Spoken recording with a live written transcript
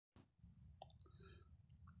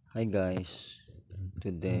Hi guys,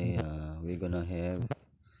 today we're gonna have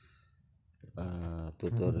a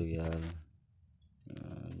tutorial,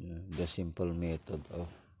 the simple method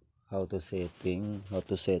of how to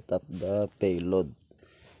set up the payload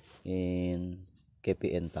in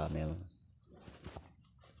KPN tunnel.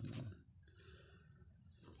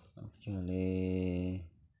 Actually,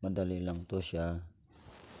 madali lang to siya,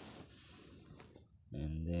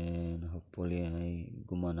 and then hopefully ay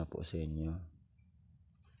gumana po sa inyo.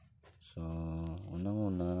 So,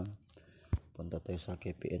 unang-una, punta tayo sa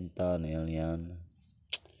KPN tunnel. Yan.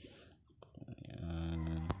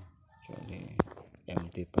 Actually,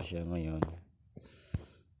 empty pa siya ngayon.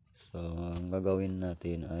 So, ang gagawin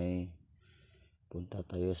natin ay punta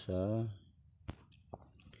tayo sa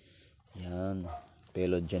yan,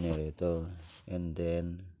 payload generator. And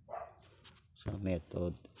then, sa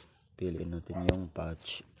method, piliin natin yung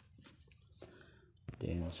patch.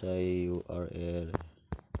 Then, sa URL,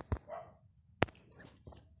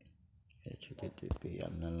 HTTP,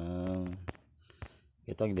 yan na lang.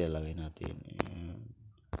 Ito ang ilalagay natin.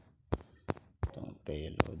 Itong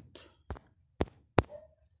payload.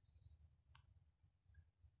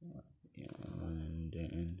 Yan, and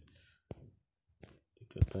then,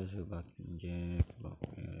 dito tayo sa back inject,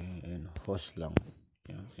 and host lang.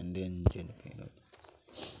 Yan, and then, gen payload.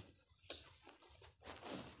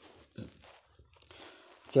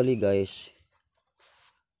 Actually guys,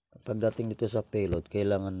 pagdating dito sa payload,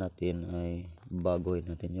 kailangan natin ay baguhin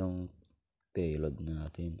natin yung payload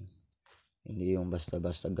natin. Hindi yung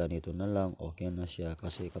basta-basta ganito na lang, okay na siya.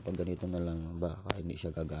 Kasi kapag ganito na lang, baka hindi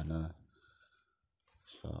siya gagana.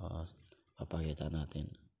 So, papakita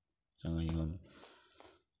natin. Sa ngayon,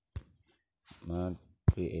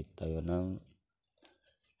 mag-create tayo ng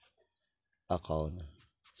account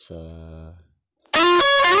sa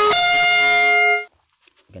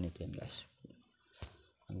ganito yan guys.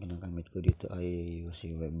 Ang ginagamit ko dito ay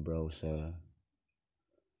using web browser,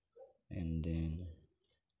 and then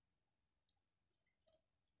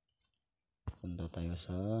punta tayo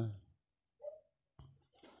sa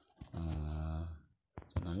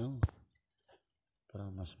na lang para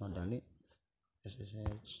mas madali.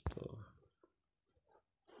 SSH to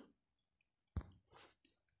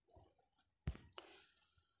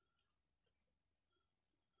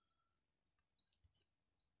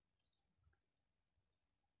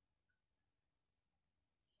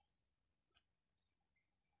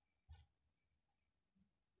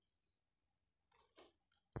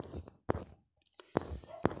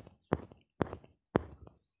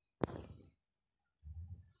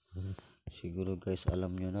siguro guys,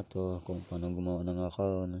 alam nyo na to kung paano gumawa ng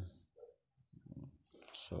account.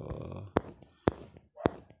 So,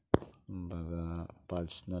 kumbaga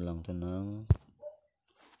parts na lang to ng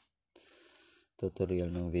tutorial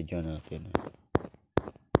ng video natin.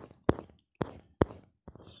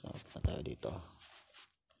 So, pa tayo dito.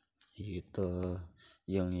 Ito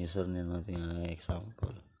yung username natin ay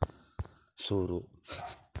example. Suro.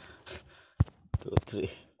 2 3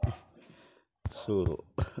 Suro.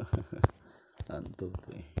 1 2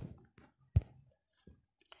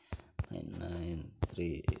 3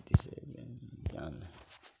 99387. Yan.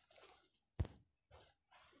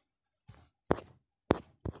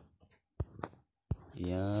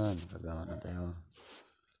 Yan, gagawa na tayo.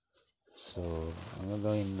 So, ang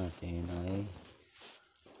gagawin natin ay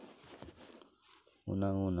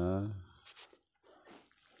unang-una,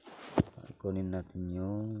 kunin natin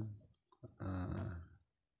yung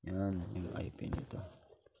yan, yung IP nito.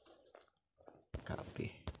 Copy.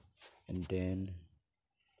 And then,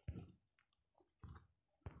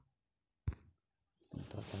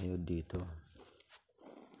 punta tayo dito.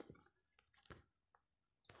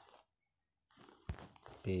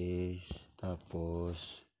 Paste.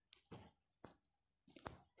 Tapos,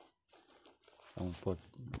 ang port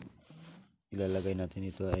ilalagay natin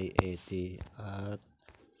ito ay 80 at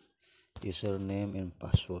username and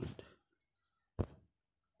password.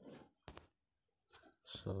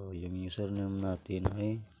 So, yung username natin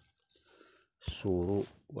ay Suro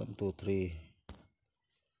 123.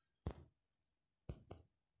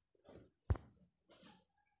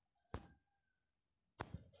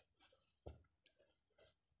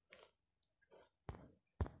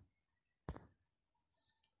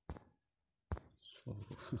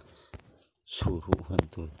 Suro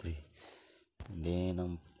 123. And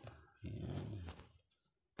then,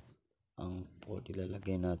 ang port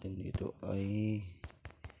ilalagay natin dito ay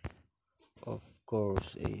of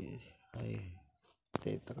course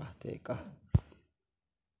teka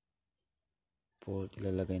port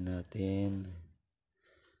ilalagay natin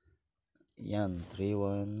yan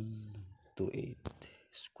 3128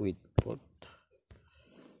 squid port.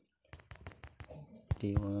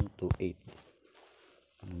 2128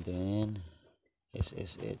 and then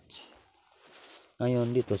SSH. Ngayon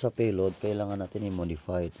dito sa payload kailangan natin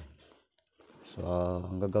i-modify. So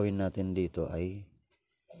ang gagawin natin dito ay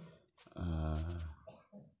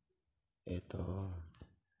ito,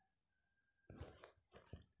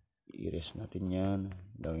 i-erase natin yan,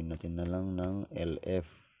 gawin natin na lang ng LF.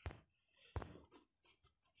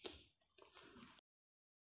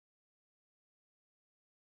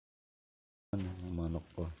 Manok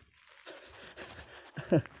ko.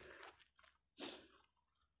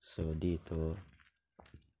 So dito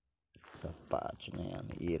sa patch na yan,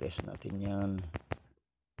 i-erase natin yan.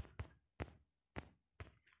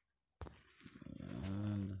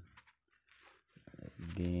 And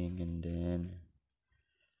then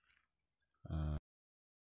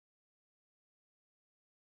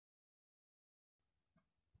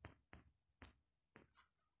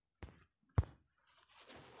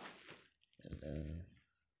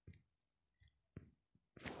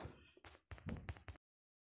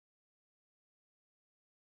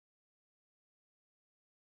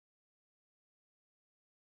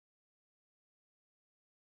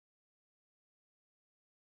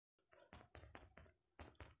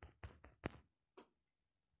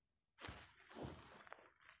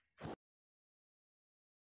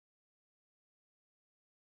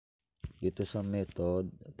dito sa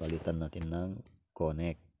method palitan natin ng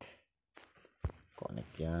connect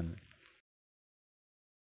yan.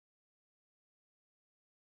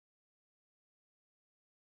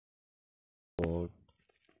 Port,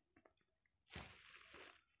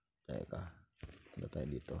 teka, punta tayo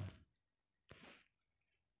dito,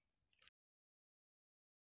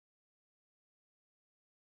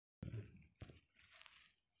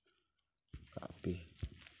 copy,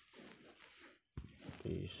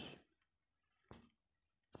 paste,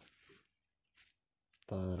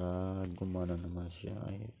 para gumana naman siya.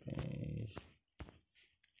 Ay, paste.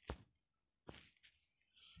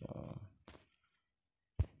 So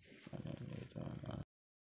ano dito na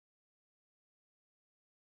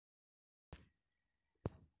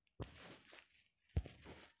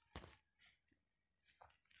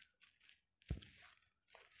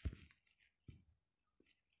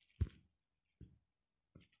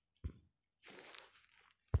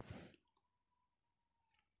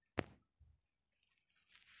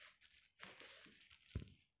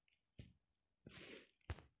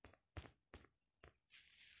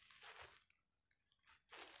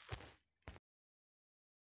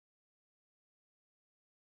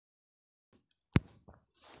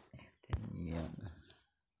yan,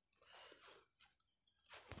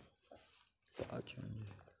 patch,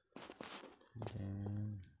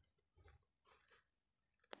 then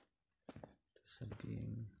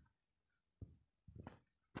sabihin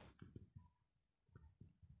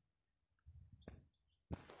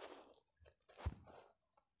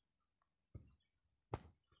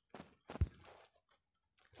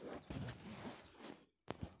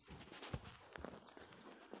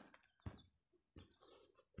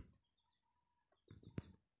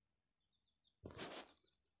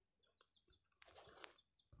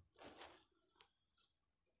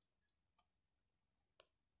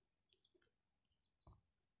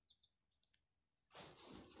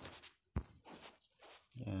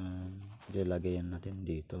yan, ilagay natin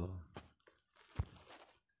dito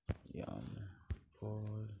yan,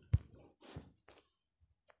 for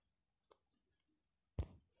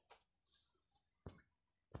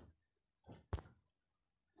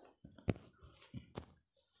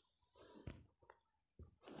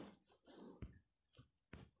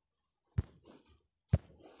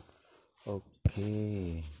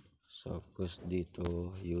okay. So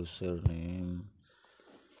dito username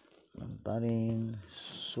lang pa rin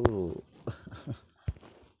suru.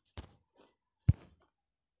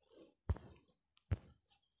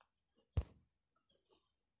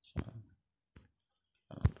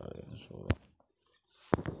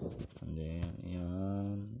 And then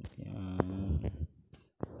yan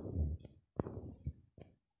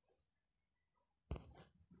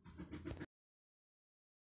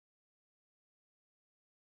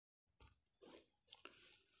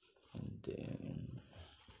and then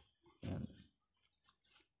yan,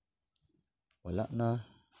 wala na,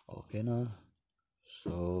 okay na.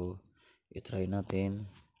 So i-try natin.